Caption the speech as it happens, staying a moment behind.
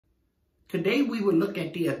Today we will look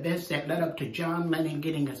at the events that led up to John Lennon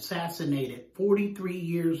getting assassinated 43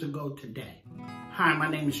 years ago today. Hi, my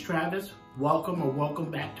name is Travis. Welcome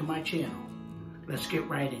back to my channel. Let's get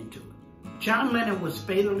right into it. John Lennon was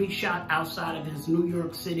fatally shot outside of his New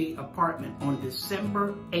York City apartment on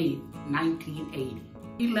December 8, 1980.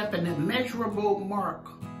 He left an immeasurable mark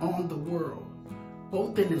on the world,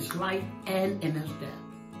 both in his life and in his death.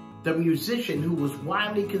 The musician, who was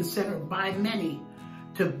widely considered by many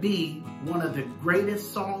to be one of the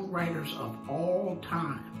greatest songwriters of all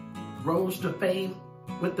time, rose to fame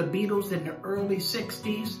with the Beatles in the early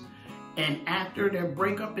 60s, and after their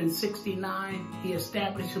breakup in 69, he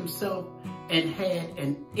established himself and had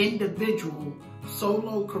an individual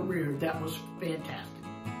solo career that was fantastic.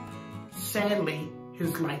 Sadly,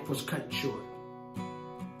 his life was cut short.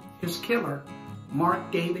 His killer,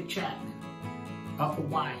 Mark David Chapman of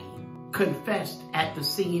Hawaii, confessed at the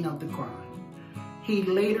scene of the crime. He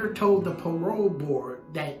later told the parole board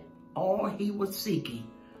that all he was seeking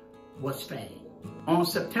was fame. On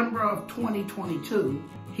September of 2022,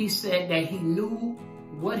 he said that he knew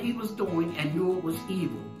what he was doing and knew it was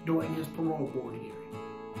evil during his parole board hearing.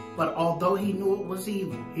 But although he knew it was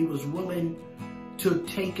evil, he was willing to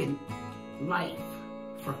take a life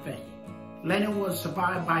for fame. Lennon was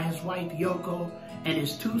survived by his wife Yoko and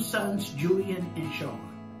his two sons Julian and Sean.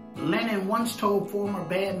 Lennon once told former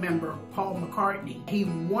band member Paul McCartney he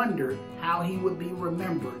wondered how he would be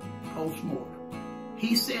remembered post-mortem.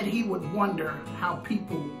 He said he would wonder how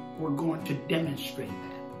people were going to demonstrate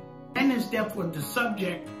that. Lennon's death was the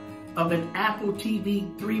subject of an Apple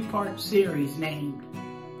TV 3-part series named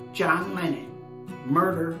John Lennon,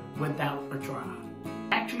 Murder Without a Trial.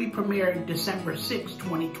 Actually premiered December 6,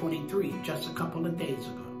 2023, just a couple of days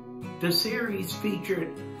ago. The series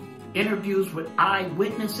featured interviews with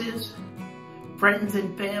eyewitnesses, friends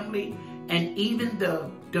and family, and even the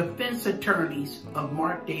defense attorneys of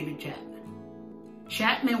Mark David Chapman.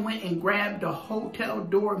 Chapman went and grabbed a hotel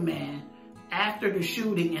doorman after the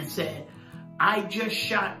shooting and said, "I just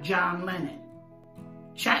shot John Lennon."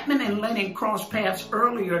 Chapman and Lennon crossed paths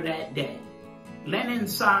earlier that day. Lennon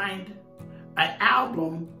signed an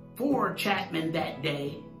album for Chapman that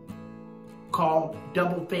day called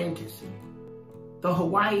Double Fantasy. The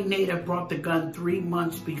Hawaii native brought the gun 3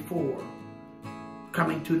 months before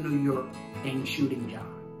coming to New York and shooting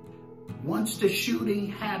John. Once the shooting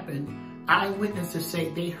happened, eyewitnesses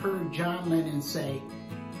say they heard John Lennon say,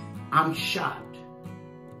 "I'm shot,"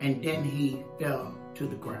 and then he fell to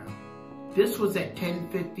the ground. This was at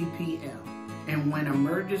 10:50 p.m. and when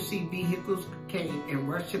emergency vehicles came and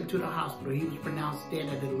rushed him to the hospital, he was pronounced dead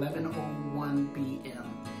at 11:01 p.m.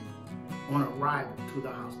 on arrival to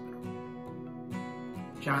the hospital.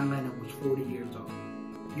 John Lennon was 40 years old.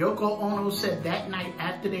 Yoko Ono said that night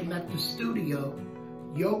after they left the studio,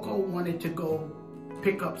 Yoko wanted to go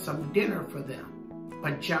pick up some dinner for them.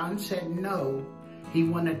 But John said no, he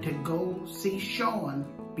wanted to go see Sean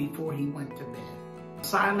before he went to bed. A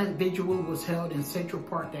silent vigil was held in Central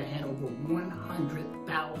Park that had over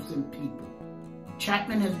 100,000 people.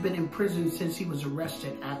 Chapman has been in prison since he was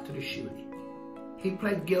arrested after the shooting. He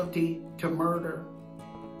pled guilty to murder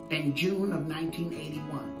in June of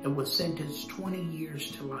 1981 and was sentenced 20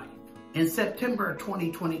 years to life. In September of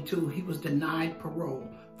 2022, he was denied parole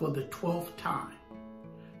for the 12th time.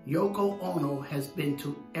 Yoko Ono has been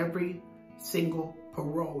to every single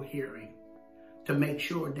parole hearing to make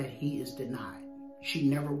sure that he is denied. She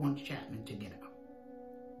never wants Chapman to get out.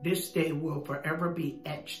 This day will forever be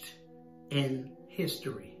etched in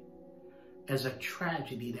history as a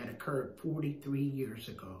tragedy that occurred 43 years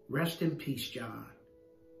ago. Rest in peace, John.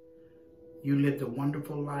 You lived a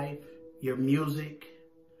wonderful life. Your music,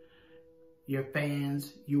 your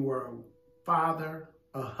fans, you were a father,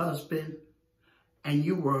 a husband, and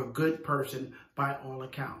you were a good person by all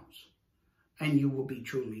accounts. And you will be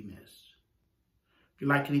truly missed. If you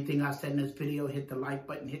like anything I said in this video, hit the like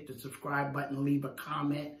button, hit the subscribe button, leave a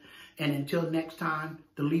comment. And until next time,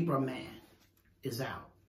 the Libra Man is out.